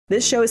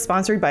This show is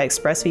sponsored by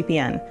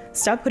ExpressVPN.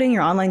 Stop putting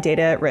your online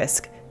data at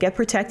risk. Get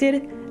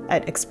protected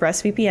at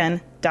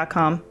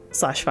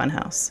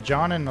expressvpn.com/funhouse.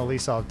 John and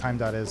Elisa have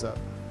time.is up.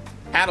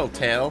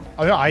 Tattletale.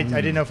 Oh no, I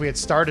didn't know if we had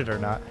started or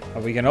not.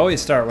 We can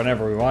always start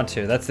whenever we want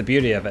to. That's the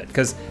beauty of it.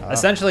 Because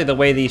essentially the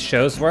way these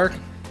shows work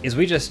is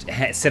we just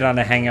sit on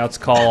a Hangouts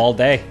call all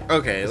day.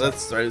 Okay,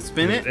 let's start.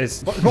 Spin it.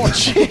 Oh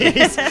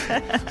jeez.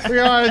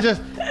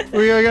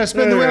 we're gonna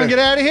spin the wheel and get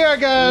out of here. I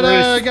got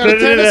a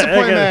tennis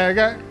appointment. I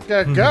gotta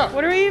go.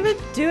 What are we even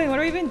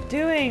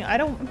doing?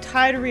 I'm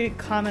tired of reading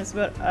comments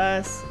about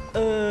us.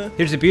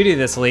 Here's the beauty of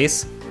this,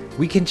 Elise.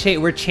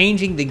 We're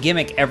changing the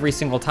gimmick every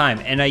single time,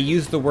 and I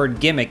use the word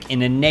gimmick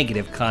in a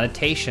negative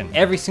connotation.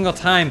 Every single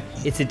time,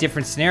 it's a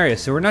different scenario,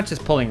 so we're not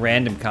just pulling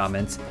random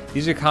comments.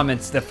 These are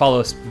comments that follow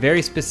a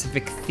very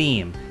specific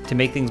theme to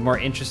make things more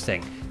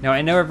interesting. Now,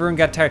 I know everyone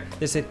got tired.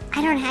 They said,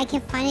 I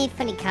can find any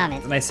funny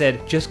comments. And I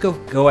said, just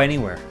go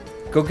anywhere.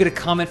 Go get a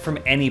comment from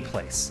any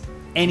place,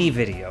 any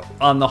video,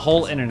 on the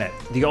whole internet.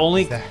 The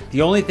only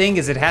thing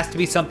is it has to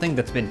be something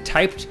that's been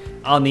typed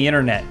on the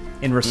internet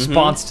in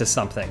response to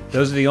something.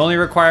 Those are the only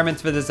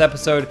requirements for this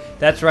episode.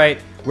 That's right,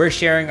 we're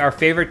sharing our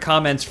favorite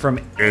comments from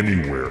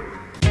anywhere.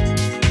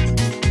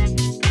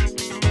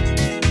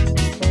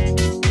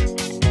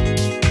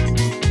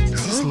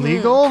 Is this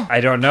legal?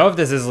 I don't know if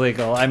this is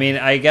legal. I mean,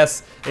 I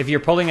guess if you're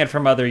pulling it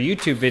from other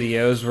YouTube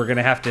videos, we're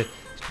gonna have to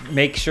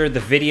make sure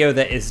the video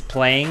that is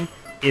playing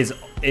is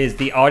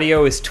the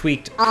audio is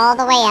tweaked all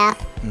the way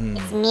up.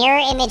 It's mirror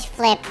image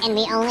flip, and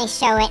we only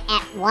show it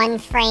at 1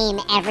 frame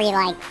every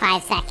like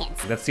 5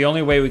 seconds. That's the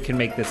only way we can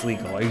make this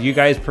legal. Are you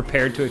guys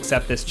prepared to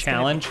accept this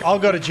challenge? I'll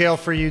go to jail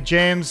for you,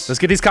 James. Let's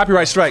get these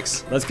copyright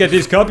strikes. Let's get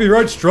these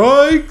copyright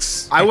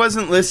strikes. I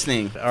wasn't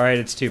listening. All right,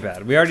 it's too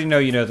bad. We already know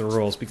you know the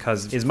rules,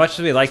 because as much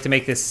as we like to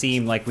make this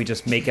seem like we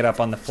just make it up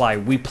on the fly,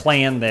 we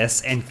planned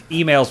this and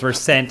emails were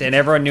sent and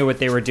everyone knew what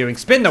they were doing.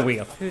 Spin the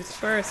wheel. Who's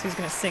first? Who's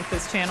gonna sync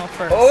this channel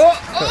first? Oh!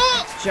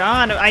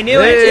 John, I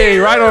knew it. Hey,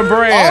 right on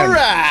brand. All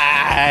right.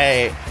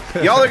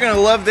 Y'all are gonna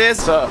love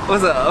this. What's up?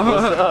 What's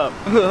up?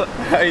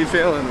 How you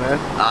feeling, man?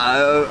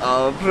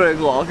 I'm pretty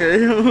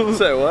lucky.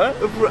 Say what?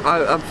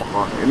 I'm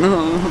fine.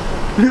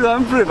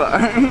 I'm pretty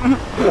fine.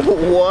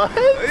 What?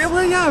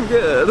 Well, yeah, I'm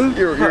good.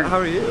 How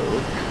are you?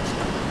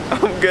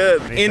 I'm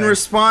good. In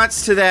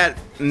response to that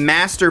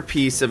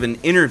masterpiece of an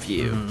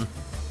interview,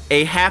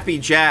 a Happy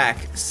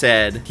Jack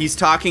said he's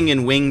talking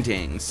in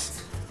wingdings,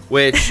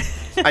 which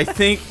I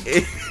think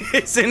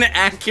is an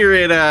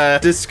accurate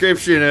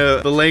description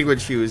of the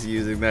language he was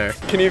using there.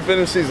 Can you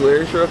finish these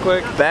lyrics real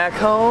quick? Back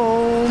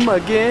home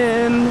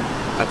again.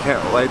 I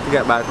can't wait to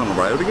get back on the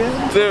road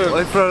again. Dude,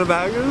 like for the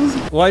baggers.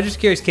 Well, I'm just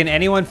curious, can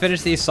anyone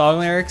finish these song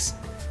lyrics?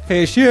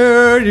 Hey, Swedish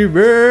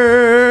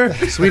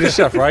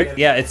Chef, right?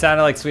 Yeah, it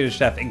sounded like Swedish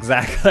Chef,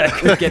 exactly. I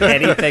couldn't get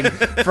anything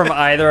from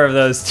either of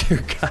those two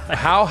guys.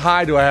 How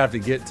high do I have to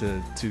get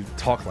to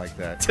talk like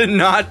that? To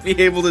not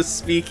be able to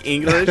speak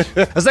English?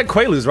 That's like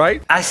Quaaludes,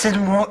 right? I said,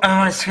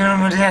 that's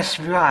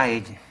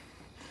right.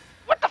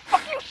 What the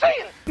fuck are you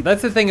saying?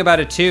 That's the thing about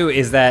it too,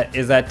 is that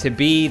to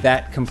be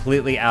that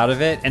completely out of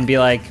it and be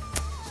like,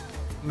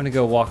 I'm gonna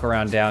go walk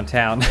around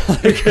downtown.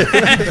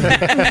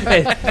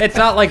 It's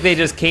not like they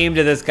just came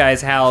to this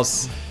guy's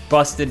house,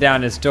 busted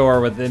down his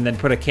door and then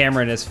put a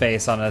camera in his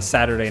face on a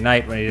Saturday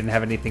night when he didn't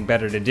have anything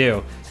better to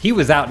do. He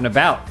was out and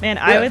about. Man,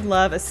 I would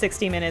love a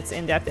 60 minutes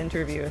in-depth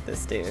interview with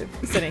this dude,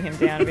 sitting him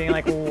down and being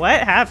like, what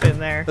happened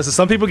there? Listen,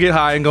 some people get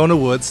high and go in the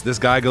woods. This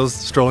guy goes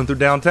strolling through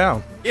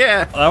downtown.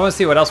 Yeah. I want to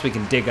see what else we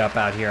can dig up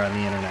out here on the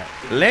internet.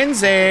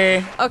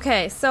 Lindsay.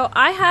 Okay, so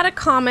I had a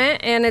comment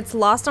and it's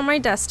lost on my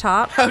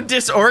desktop. How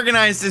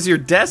disorganized is your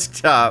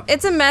desktop?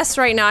 It's a mess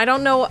right now. I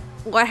don't know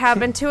what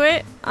happened to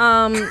it.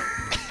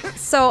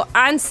 So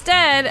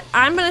instead,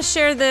 I'm gonna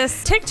share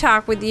this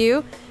TikTok with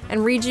you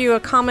and read you a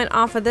comment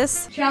off of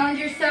this. Challenge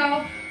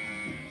yourself.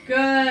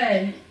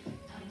 Good.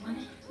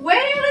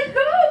 Wait, let's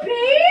go,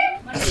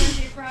 babe. Monday,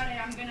 Wednesday, Friday,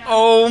 I'm gonna.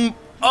 Oh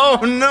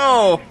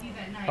no.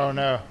 Oh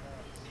no.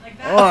 Like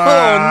that.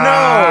 Oh no.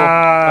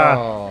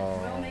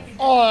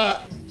 Oh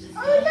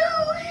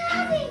no, what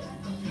happened?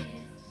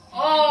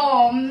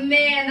 Oh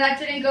man, that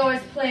didn't go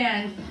as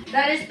planned.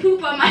 That is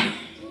poop on my.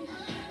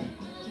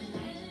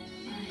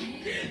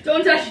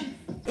 Don't touch me.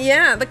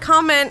 Yeah, the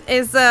comment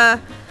is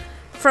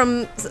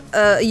from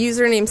a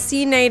user named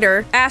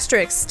CNader.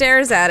 Asterisk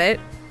stares at it.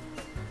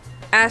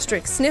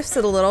 Asterisk sniffs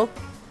it a little.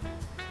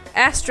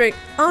 Asterisk,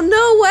 oh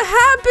no, what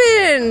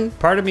happened?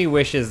 Part of me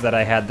wishes that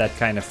I had that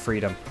kind of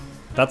freedom.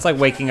 That's like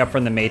waking up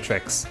from the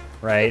Matrix,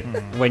 right?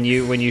 When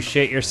you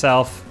shit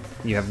yourself,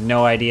 you have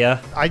no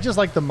idea. I just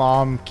like the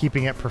mom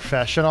keeping it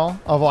professional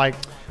of like,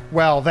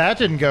 well, that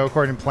didn't go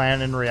according to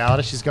plan. In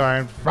reality, she's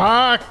going,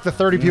 fuck, the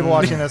 30 people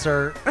watching this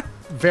are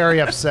very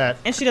upset.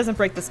 And she doesn't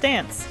break the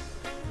stance.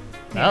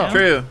 No.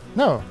 True.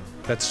 No.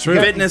 That's true.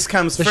 Fitness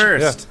comes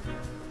first.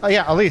 Oh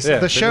yeah, Elise, Yeah,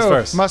 the show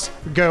first. must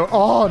go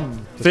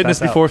on. Fitness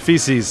pass out. before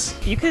feces.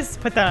 You could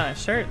put that on a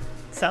shirt.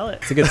 Sell it.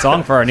 It's a good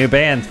song for our new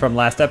band from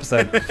last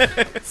episode.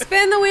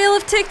 Spin the wheel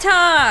of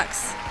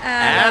TikToks.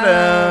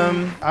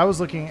 Adam. I was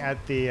looking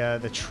at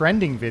the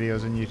trending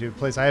videos on YouTube, a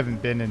place I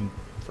haven't been in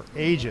for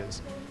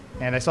ages.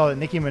 And I saw that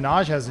Nicki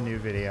Minaj has a new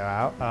video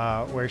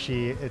out where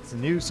it's a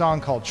new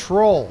song called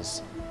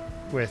Trolls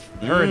with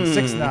her and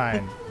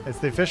 6ix9ine. It's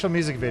the official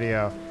music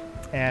video.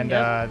 And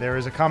there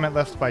was a comment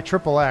left by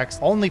XXX.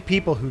 Only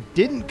people who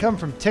didn't come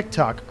from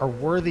TikTok are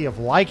worthy of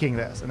liking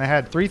this. And I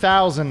had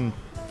 3,000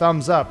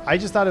 thumbs up. I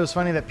just thought it was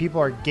funny that people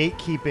are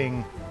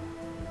gatekeeping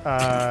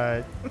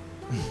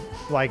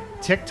like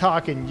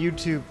TikTok and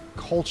YouTube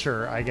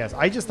culture, I guess.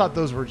 I just thought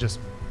those were just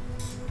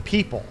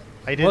people.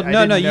 I didn't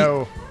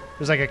know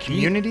there's like a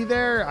community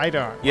there. I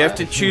don't. You have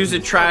to choose a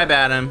tribe,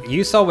 Adam.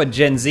 You saw what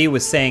Gen Z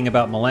was saying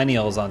about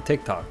millennials on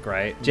TikTok,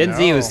 right? Gen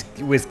Z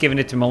was giving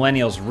it to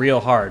millennials real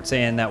hard,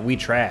 saying that we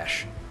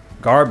trash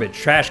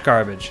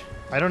garbage.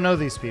 I don't know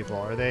these people.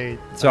 Are they?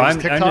 So I'm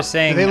just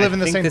saying. Do they live in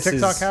the think same this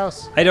TikTok is,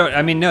 house?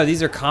 I mean, no.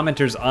 These are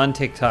commenters on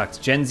TikToks,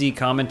 Gen Z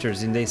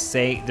commenters, and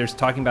they're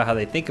talking about how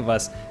they think of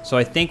us. So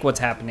I think what's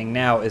happening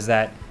now is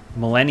that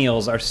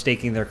millennials are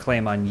staking their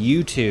claim on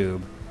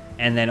YouTube,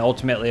 and then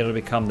ultimately it'll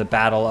become the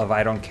battle of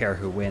I don't care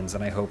who wins,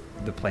 and I hope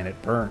the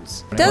planet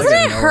burns. Doesn't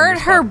it hurt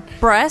her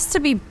breasts to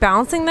be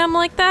bouncing them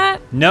like that?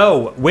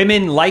 No,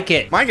 women like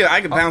it. I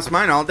could bounce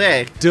mine all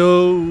day.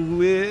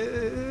 Do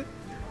it.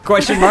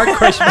 Question mark?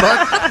 Question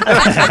mark?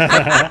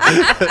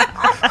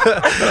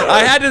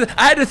 I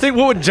had to think,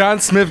 what would John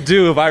Smith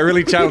do if I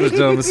really challenged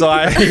him? So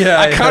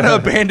I kind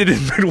of abandoned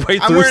it midway through.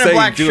 I'm wearing a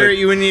black do shirt. it.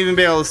 You wouldn't even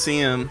be able to see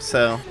him.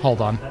 So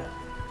Hold on.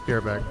 Be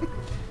right back.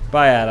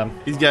 Bye, Adam.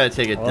 He's got to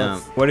take a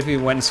dump. What if he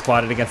went and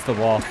squatted against the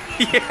wall?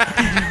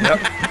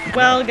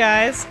 Well,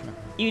 guys,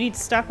 you need to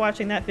stop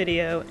watching that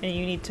video, and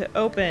you need to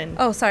open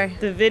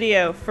the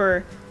video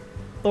for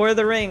Lord of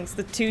the Rings,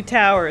 The Two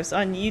Towers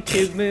on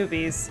YouTube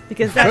Movies,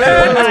 because that's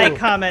where my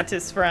comment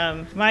is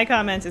from. My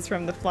comment is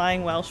from the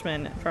Flying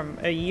Welshman from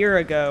a year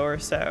ago or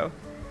so,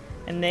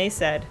 and they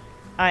said,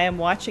 I am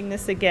watching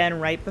this again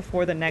right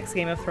before the next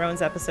Game of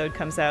Thrones episode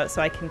comes out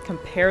so I can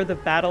compare the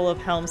Battle of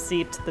Helm's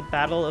Deep to the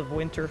Battle of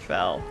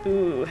Winterfell.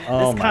 Ooh,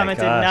 this comment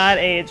did not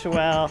age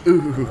well.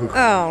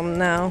 Oh,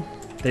 no.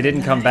 They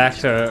didn't come back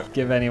to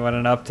give anyone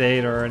an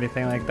update or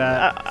anything like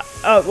that?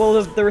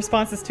 Well, the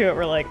responses to it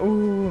were like,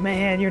 ooh,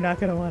 man, you're not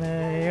going to want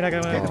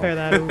to compare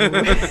that. Ooh.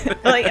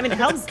 Like, I mean,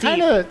 Helm's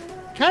Deep...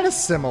 Kind of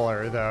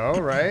similar, though,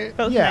 right?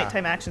 Both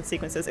nighttime action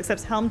sequences,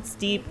 except Helm's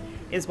Deep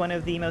is one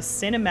of the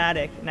most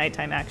cinematic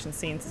nighttime action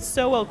scenes. It's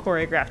so well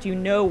choreographed. You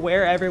know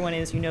where everyone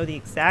is. You know the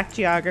exact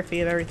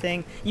geography of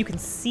everything. You can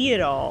see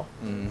it all.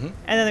 Mm-hmm. And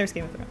then there's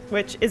Game of Thrones,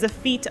 which is a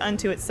feat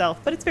unto itself,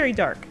 but it's very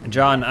dark.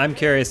 John, I'm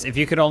curious, if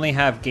you could only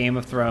have Game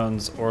of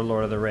Thrones or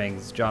Lord of the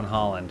Rings, John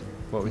Holland,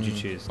 what would you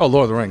choose? Oh,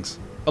 Lord of the Rings.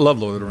 I love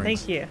Lord of the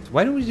Rings. Thank you.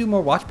 Why don't we do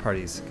more watch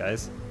parties,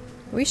 guys?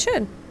 We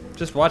should.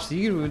 Just watch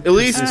the YouTube.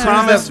 Elise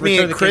promised me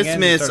at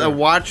Christmas a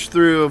watch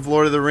through of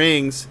Lord of the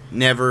Rings.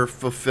 Never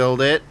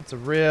fulfilled it. It's a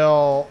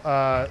real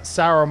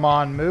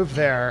Saruman move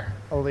there,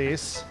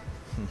 Elise.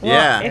 Well,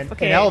 yeah.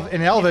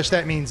 In Elvish,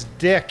 that means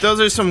dick.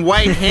 Those are some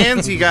white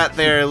hands you got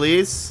there,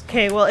 Elise.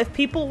 Okay, well, if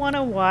people want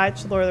to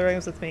watch Lord of the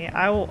Rings with me,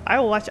 I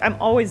will watch. I'm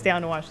always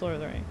down to watch Lord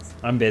of the Rings.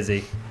 I'm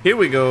busy. Here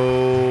we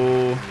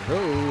go.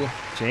 Oh.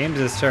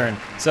 James's turn.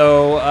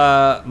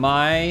 So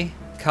my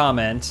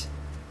comment,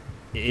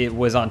 it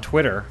was on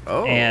Twitter,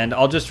 and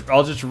I'll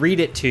just read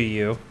it to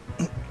you,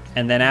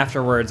 and then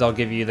afterwards I'll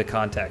give you the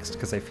context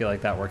because I feel like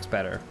that works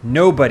better.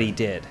 Nobody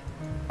did.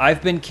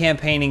 I've been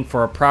campaigning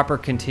for a proper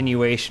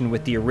continuation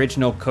with the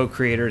original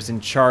co-creators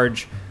in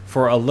charge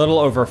for a little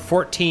over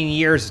 14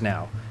 years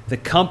now. The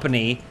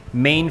company,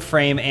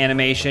 Mainframe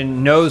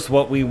Animation, knows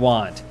what we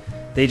want.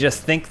 They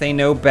just think they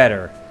know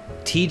better.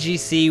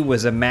 TGC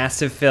was a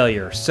massive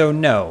failure, so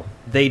no,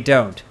 they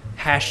don't.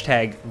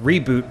 Hashtag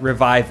reboot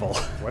revival.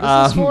 What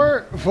is this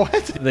for?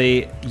 What?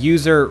 The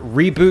user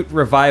reboot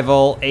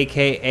revival,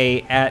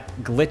 aka at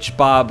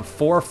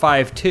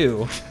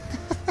glitchbob452,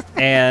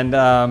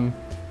 and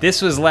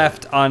this was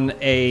left on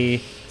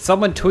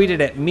someone tweeted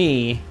at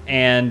me,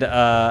 and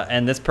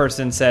this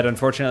person said,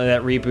 unfortunately,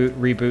 that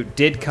reboot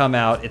did come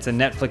out. It's a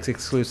Netflix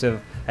exclusive.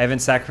 I haven't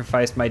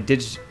sacrificed my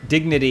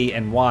dignity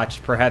and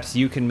watched. Perhaps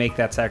you can make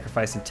that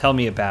sacrifice and tell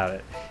me about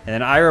it. And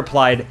then I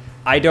replied,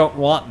 I don't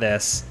want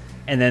this.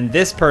 And then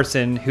this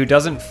person, who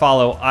doesn't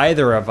follow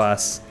either of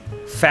us,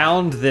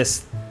 found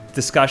this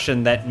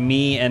discussion that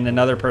me and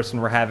another person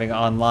were having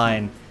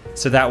online,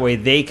 so that way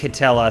they could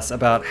tell us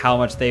about how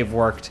much they've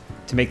worked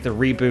to make the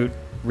reboot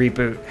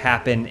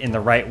happen in the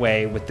right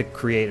way with the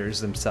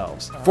creators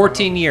themselves.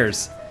 14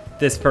 years,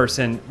 this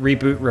person,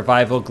 Reboot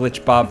Revival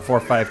Glitch Bob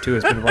 452,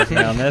 has been working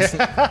on this.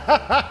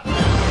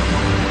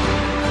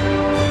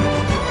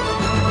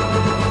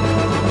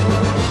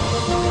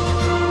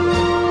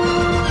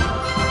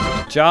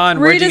 John,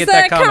 where'd you get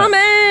that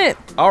comment?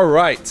 All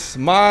right.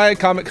 My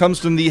comment comes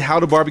from the How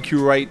to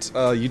Barbecue Right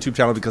YouTube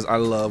channel because I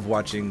love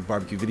watching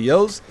barbecue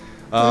videos.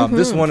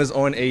 This one is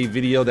on a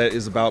video that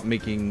is about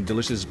making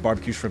delicious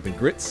barbecue shrimp and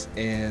grits,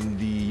 and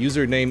the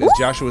username is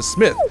Joshua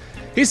Smith.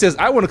 He says,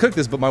 I want to cook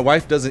this, but my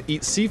wife doesn't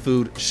eat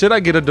seafood. Should I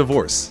get a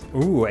divorce?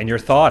 Ooh, and your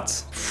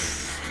thoughts?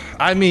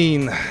 I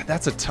mean,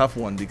 that's a tough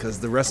one because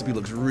the recipe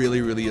looks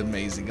really, really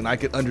amazing, and I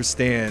could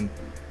understand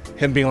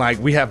him being like,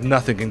 we have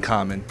nothing in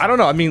common. I don't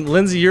know. I mean,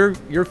 Lindsay, your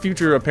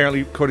future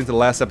apparently, according to the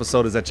last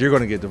episode, is that you're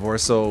going to get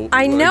divorced. So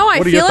I know.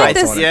 What I feel like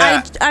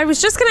this. I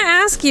was just going to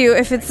ask you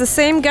if it's the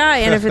same guy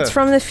and if it's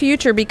from the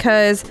future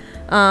because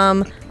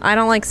I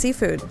don't like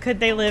seafood. Could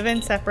they live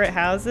in separate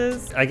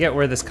houses? I get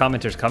where this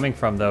commenter's coming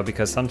from though,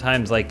 because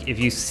sometimes like if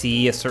you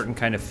see a certain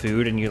kind of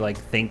food and you like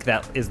think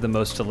that is the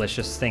most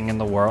delicious thing in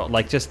the world,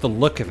 like just the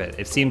look of it,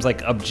 it seems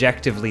like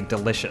objectively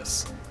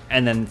delicious.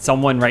 And then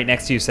someone right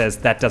next to you says,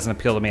 that doesn't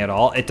appeal to me at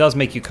all. It does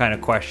make you kind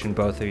of question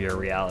both of your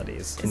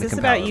realities. Is this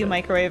about you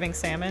microwaving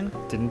salmon?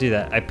 Didn't do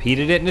that. I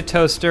heated it in a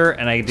toaster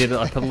and I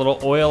put a little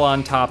oil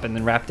on top and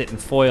then wrapped it in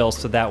foil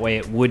so that way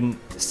it wouldn't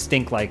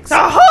stink like the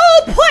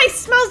whole place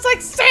smells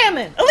like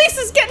salmon.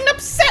 Elisa's getting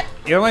upset.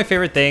 You know, my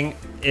favorite thing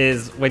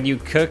is when you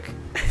cook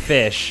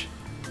fish,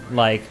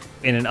 like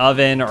in an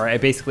oven or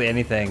basically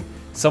anything,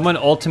 someone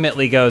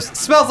ultimately goes,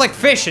 smells like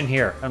fish in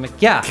here. I'm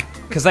like, yeah,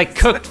 because I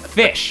cooked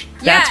fish.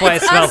 That's why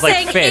it smells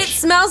like fish. It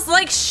smells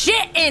like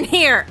shit in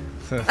here.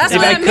 That's if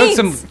what I it cook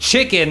means. some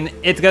chicken,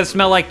 it's gonna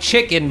smell like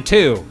chicken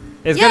too.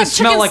 It's Yeah, gonna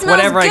smell chicken like smells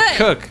whatever I good.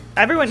 cook.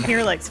 Everyone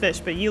here likes fish,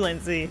 but you,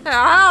 Lindsay.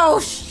 Oh,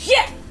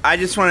 shit. I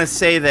just want to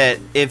say that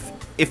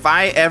if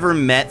I ever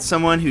met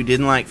someone who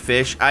didn't like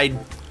fish, I'd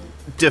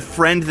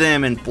defriend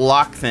them and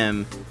block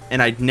them,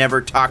 and I'd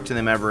never talk to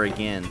them ever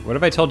again. What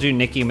if I told you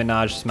Nicki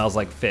Minaj smells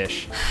like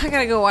fish? I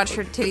gotta go watch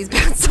her titties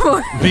bounce some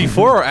more.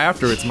 Before or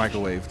after it's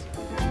microwaved?